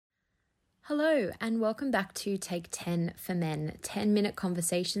Hello, and welcome back to Take 10 for Men, 10-minute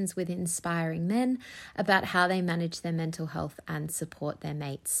conversations with inspiring men about how they manage their mental health and support their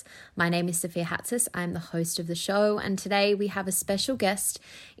mates. My name is Sophia Hatzis. I'm the host of the show, and today we have a special guest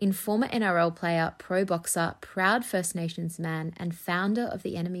in former NRL player, pro boxer, proud First Nations man, and founder of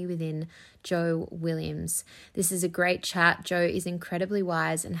The Enemy Within, Joe Williams. This is a great chat. Joe is incredibly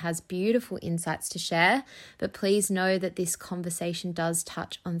wise and has beautiful insights to share, but please know that this conversation does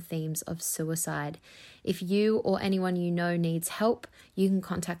touch on themes of suicide. If you or anyone you know needs help, you can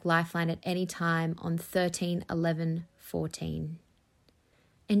contact Lifeline at any time on 13 11 14.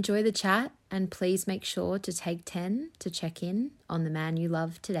 Enjoy the chat, and please make sure to take 10 to check in on the man you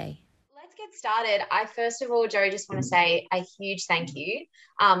love today. Let's get started. I first of all, Joe, just want to say a huge thank you.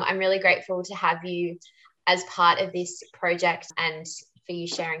 I'm really grateful to have you as part of this project and for you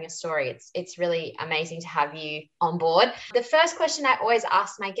sharing your story. It's really amazing to have you on board. The first question I always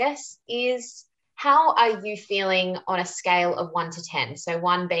ask my guests is, how are you feeling on a scale of 1 to 10? So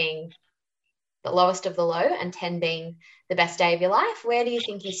 1 being the lowest of the low and 10 being the best day of your life. Where do you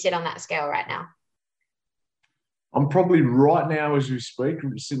think you sit on that scale right now? I'm probably right now as we speak,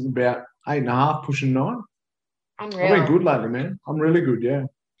 sitting about 8.5, pushing 9. Unreal. I've been good lately, man. I'm really good, yeah.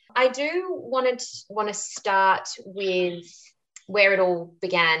 I do want to start with where it all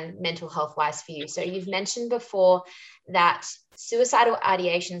began mental health wise for you. So you've mentioned before that suicidal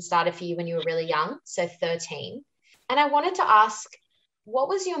ideation started for you when you were really young, so 13. And I wanted to ask, what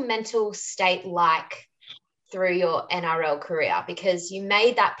was your mental state like through your NRL career? Because you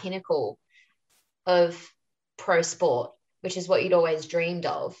made that pinnacle of pro sport, which is what you'd always dreamed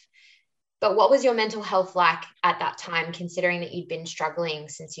of. But what was your mental health like at that time, considering that you'd been struggling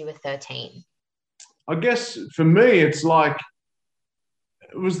since you were 13? I guess for me, it's like,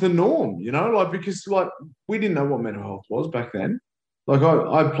 it was the norm, because we didn't know what mental health was back then. Like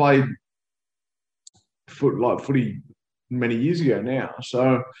I played footy many years ago now.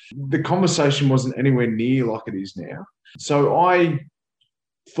 So the conversation wasn't anywhere near like it is now. So I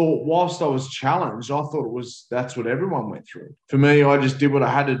thought, whilst I was challenged, I thought that's what everyone went through. For me, I just did what I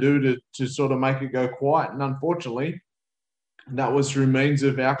had to do to sort of make it go quiet. And unfortunately, that was through means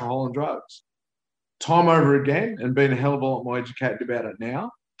of alcohol and drugs. Time over again, and being a hell of a lot more educated about it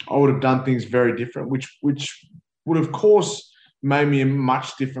now, I would have done things very different, which would, of course, made me a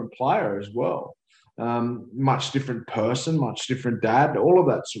much different player as well. Much different person, much different dad, all of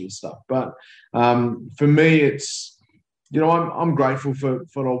that sort of stuff. But for me, it's, I'm grateful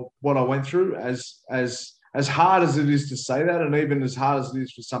for what I went through, as hard as it is to say that, and even as hard as it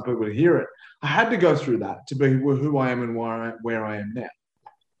is for some people to hear it. I had to go through that to be who I am and where I am now.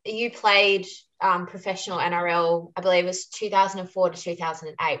 You played professional NRL, I believe it was 2004 to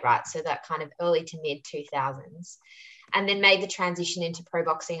 2008, right? So that kind of early to mid 2000s, and then made the transition into pro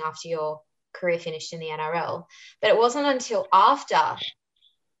boxing after your career finished in the NRL. But it wasn't until after,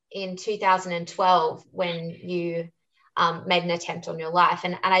 in 2012, when you made an attempt on your life.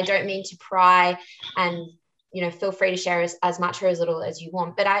 And I don't mean to pry, and, feel free to share as much or as little as you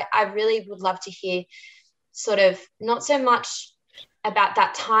want. But I really would love to hear sort of not so much about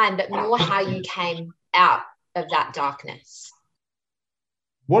that time, but more how you came out of that darkness.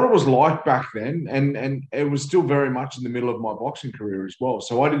 What it was like back then, and it was still very much in the middle of my boxing career as well.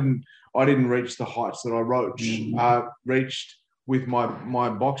 So I didn't reach the heights that I reached with my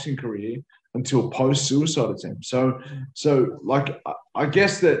boxing career until post-suicide attempt. So like, I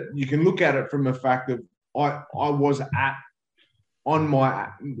guess that you can look at it from the fact that I was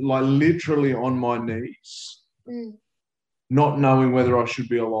literally on my knees, not knowing whether I should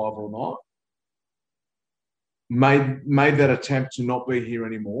be alive or not. Made that attempt to not be here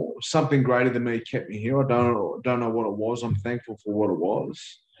anymore. Something greater than me kept me here. I don't know what it was. I'm thankful for what it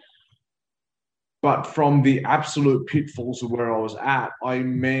was. But from the absolute pitfalls of where I was at, I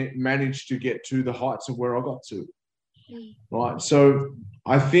managed to get to the heights of where I got to. Right. So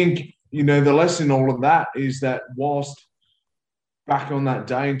I think, the lesson in all of that is that whilst back on that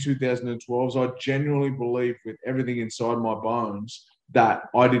day in 2012, I genuinely believed with everything inside my bones that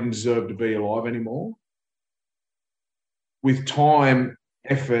I didn't deserve to be alive anymore. With time,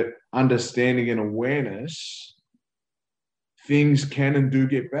 effort, understanding, and awareness, things can and do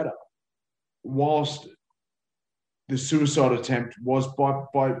get better. Whilst the suicide attempt was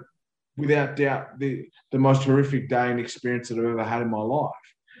by without doubt the most horrific day and experience that I've ever had in my life.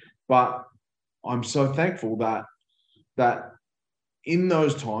 But I'm so thankful that in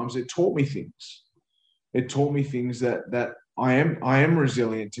those times it taught me things. It taught me things that I am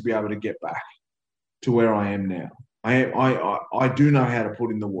resilient to be able to get back to where I am now. I do know how to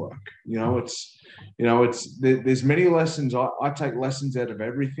put in the work. There's many lessons. I take lessons out of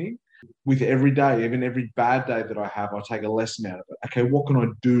everything. with every day, even every bad day that I have, I take a lesson out of it. Okay, what can I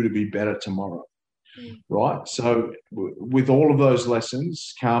do to be better tomorrow? Right. So with all of those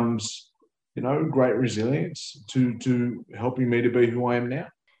lessons comes, great resilience to helping me to be who I am now.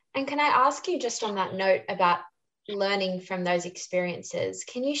 And can I ask you, just on that note, about learning from those experiences,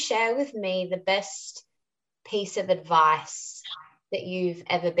 can you share with me the best piece of advice that you've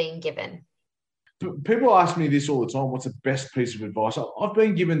ever been given? People ask me this all the time: what's the best piece of advice? I've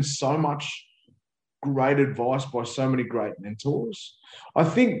been given so much great advice by so many great mentors. I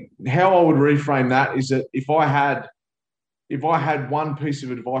think how I would reframe that is that if I had one piece of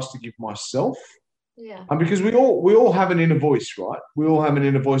advice to give myself, and because we all have an inner voice, right? We all have an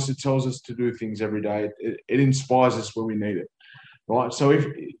inner voice that tells us to do things every day. It inspires us when we need it, right? So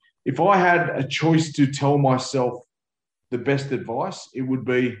if I had a choice to tell myself the best advice, it would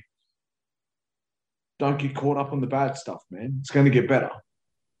be, don't get caught up on the bad stuff, man. It's going to get better.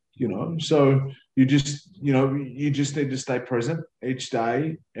 So you just need to stay present each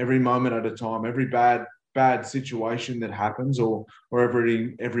day, every moment at a time, every bad situation that happens, or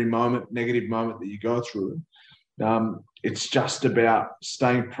every moment, negative moment that you go through. It's just about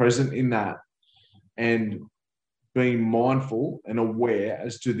staying present in that and being mindful and aware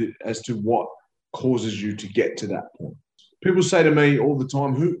as to what causes you to get to that point. People say to me all the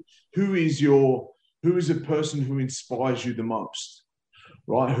time, who is a person who inspires you the most?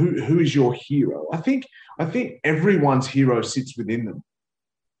 Right? Who is your hero? I think everyone's hero sits within them.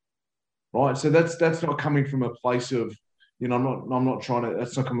 Right. So that's not coming from a place of, I'm not trying to,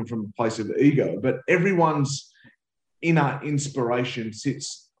 that's not coming from a place of ego, but everyone's inner inspiration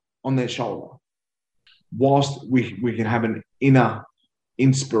sits on their shoulder. Whilst we can have an inner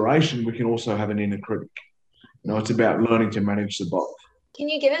inspiration, we can also have an inner critic. It's about learning to manage the both. Can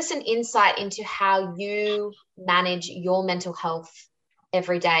you give us an insight into how you manage your mental health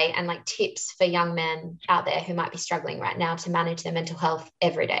every day, and like tips for young men out there who might be struggling right now to manage their mental health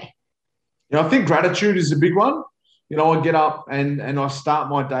every day? I think gratitude is a big one. I get up and I start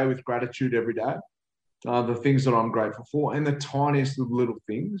my day with gratitude every day. The things that I'm grateful for, and the tiniest of little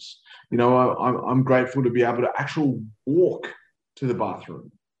things. I'm grateful to be able to actually walk to the bathroom.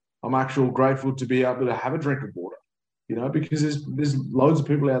 I'm actually grateful to be able to have a drink of water. Because there's loads of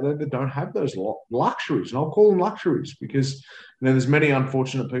people out there that don't have those luxuries. And I'll call them luxuries because, there's many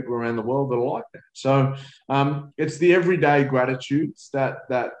unfortunate people around the world that are like that. So it's the everyday gratitudes that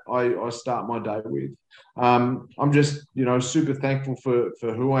I start my day with. I'm just, super thankful for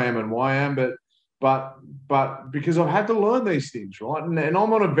who I am and why I am, but because I've had to learn these things, right? And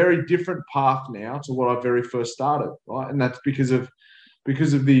I'm on a very different path now to what I very first started, right? And that's because of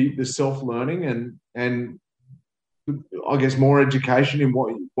the self-learning and I guess more education in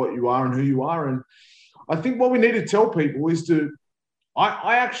what you are and who you are. And I think what we need to tell people is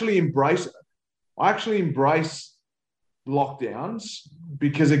I actually embrace it. I actually embrace lockdowns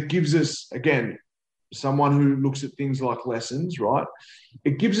because it gives us, again, someone who looks at things like lessons, right?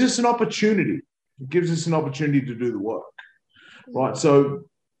 It gives us an opportunity. It gives us an opportunity to do the work, right? So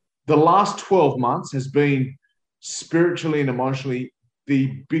the last 12 months has been spiritually and emotionally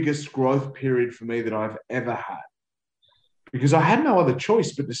the biggest growth period for me that I've ever had. Because I had no other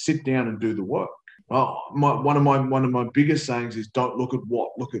choice but to sit down and do the work. One of my biggest sayings is, don't look at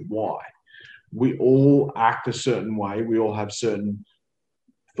what, look at why. We all act a certain way. We all have certain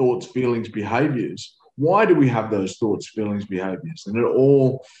thoughts, feelings, behaviors. Why do we have those thoughts, feelings, behaviors? And it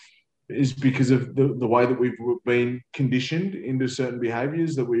all is because of the way that we've been conditioned into certain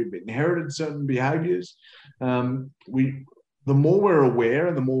behaviors, that we've inherited certain behaviors. The more we're aware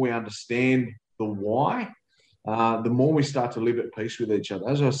and the more we understand the why, the more we start to live at peace with each other.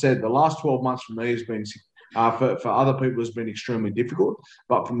 As I said, the last 12 months for me has been, for other people, has been extremely difficult.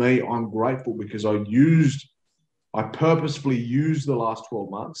 But for me, I'm grateful because I purposefully used the last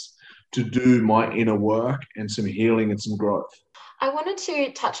 12 months to do my inner work and some healing and some growth. I wanted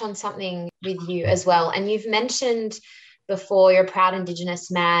to touch on something with you as well. And you've mentioned before, you're a proud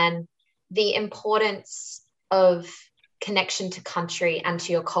Indigenous man, the importance of connection to country and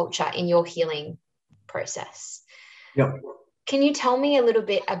to your culture in your healing process. Yep. Can you tell me a little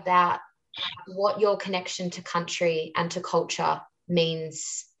bit about what your connection to country and to culture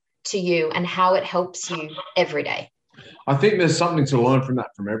means to you and how it helps you every day? I think there's something to learn from that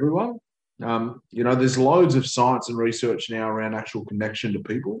from everyone. There's loads of science and research now around actual connection to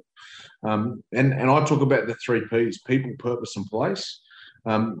people. And I talk about the 3 Ps: people, purpose, and place.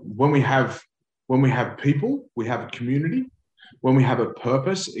 When we have people, we have a community. When we have a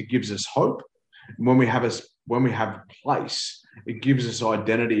purpose, it gives us hope. And when we have a place, it gives us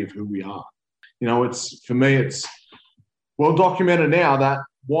identity of who we are. For me, it's well documented now that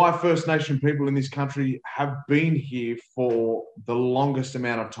why First Nation people in this country have been here for the longest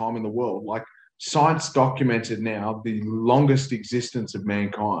amount of time in the world. Like, science documented now the longest existence of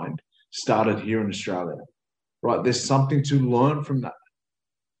mankind started here in Australia, right? There's something to learn from that,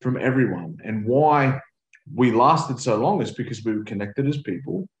 from everyone. And why we lasted so long is because we were connected as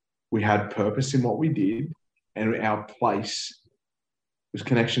people. We had purpose in what we did, and our place was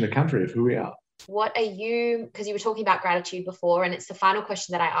connection to country of who we are. What are you, because you were talking about gratitude before, and it's the final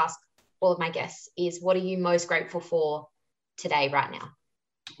question that I ask all of my guests, is what are you most grateful for today, right now?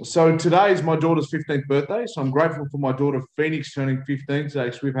 So today is my daughter's 15th birthday. So I'm grateful for my daughter Phoenix turning 15 today,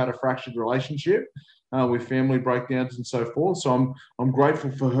 because we've had a fractured relationship with family breakdowns and so forth. So I'm grateful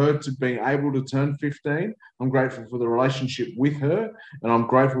for her to being able to turn 15. I'm grateful for the relationship with her, and I'm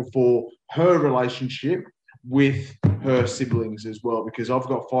grateful for her relationship with her siblings as well, because I've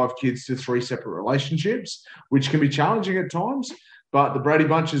got 5 kids to 3 separate relationships, which can be challenging at times. But the Brady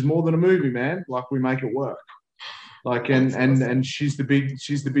Bunch is more than a movie, man. Like, we make it work. Like, and she's the big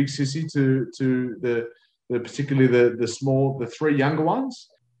sissy to the particularly the 3 younger ones.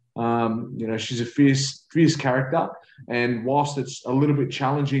 She's a fierce character, and whilst it's a little bit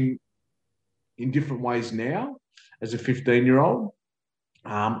challenging in different ways now as a 15-year-old,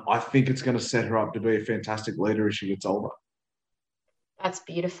 I think it's going to set her up to be a fantastic leader as she gets older. That's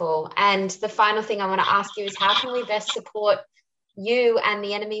beautiful. And the final thing I want to ask you is, how can we best support you and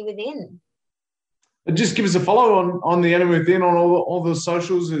The Enemy Within? Just give us a follow on The Enemy Within on all the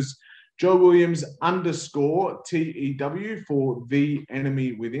socials. Is Joe Williams _TEW for The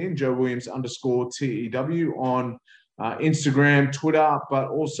Enemy Within. Joe Williams _TEW on Instagram, Twitter, but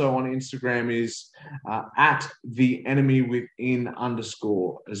also on Instagram is at The Enemy Within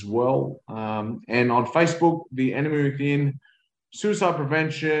 _ as well. And on Facebook, The Enemy Within, suicide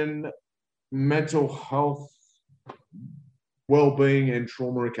prevention, mental health, well-being, and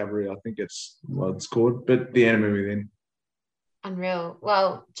trauma recovery. I think it's what it's called, but The Enemy Within. Unreal.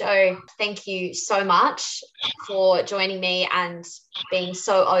 Well, Joe, thank you so much for joining me and being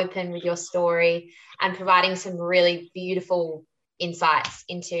so open with your story and providing some really beautiful insights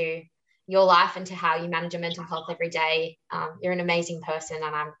into your life and to how you manage your mental health every day. You're an amazing person,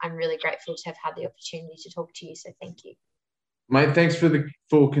 and I'm really grateful to have had the opportunity to talk to you. So thank you. Mate, thanks for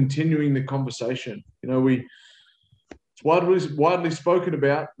continuing the conversation. It's widely spoken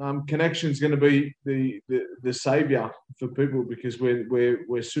about. Connection is going to be the savior for people, because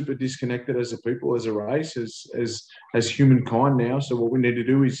we're super disconnected as a people, as a race, as humankind now. So what we need to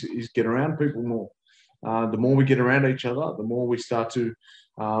do is get around people more. The more we get around each other, the more we start to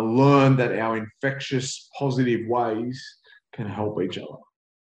learn that our infectious, positive ways can help each other.